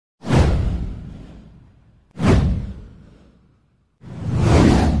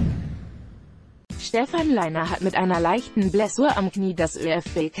Stefan Lainer hat mit einer leichten Blessur am Knie das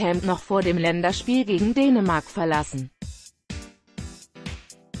ÖFB-Camp noch vor dem Länderspiel gegen Dänemark verlassen.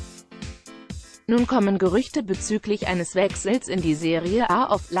 Nun kommen Gerüchte bezüglich eines Wechsels in die Serie A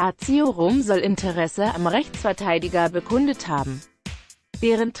auf. Lazio Rom soll Interesse am Rechtsverteidiger bekundet haben.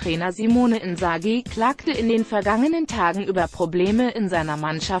 Deren Trainer Simone Inzaghi klagte in den vergangenen Tagen über Probleme in seiner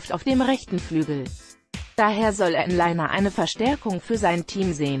Mannschaft auf dem rechten Flügel. Daher soll er in Lainer eine Verstärkung für sein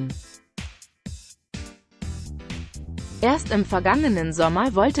Team sehen. Erst im vergangenen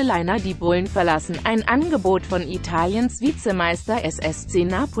Sommer wollte Lainer die Bullen verlassen, ein Angebot von Italiens Vizemeister SSC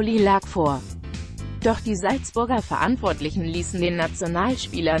Napoli lag vor. Doch die Salzburger Verantwortlichen ließen den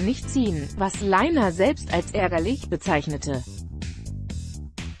Nationalspieler nicht ziehen, was Lainer selbst als ärgerlich bezeichnete.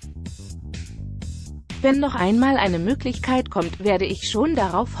 Wenn noch einmal eine Möglichkeit kommt, werde ich schon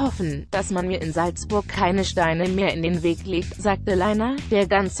darauf hoffen, dass man mir in Salzburg keine Steine mehr in den Weg legt, sagte Lainer, der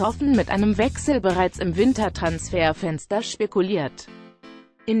ganz offen mit einem Wechsel bereits im Wintertransferfenster spekuliert.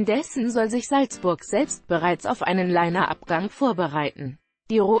 Indessen soll sich Salzburg selbst bereits auf einen Lainer-Abgang vorbereiten.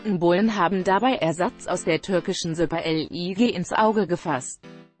 Die Roten Bullen haben dabei Ersatz aus der türkischen Super Lig ins Auge gefasst.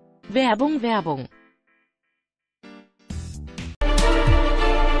 Werbung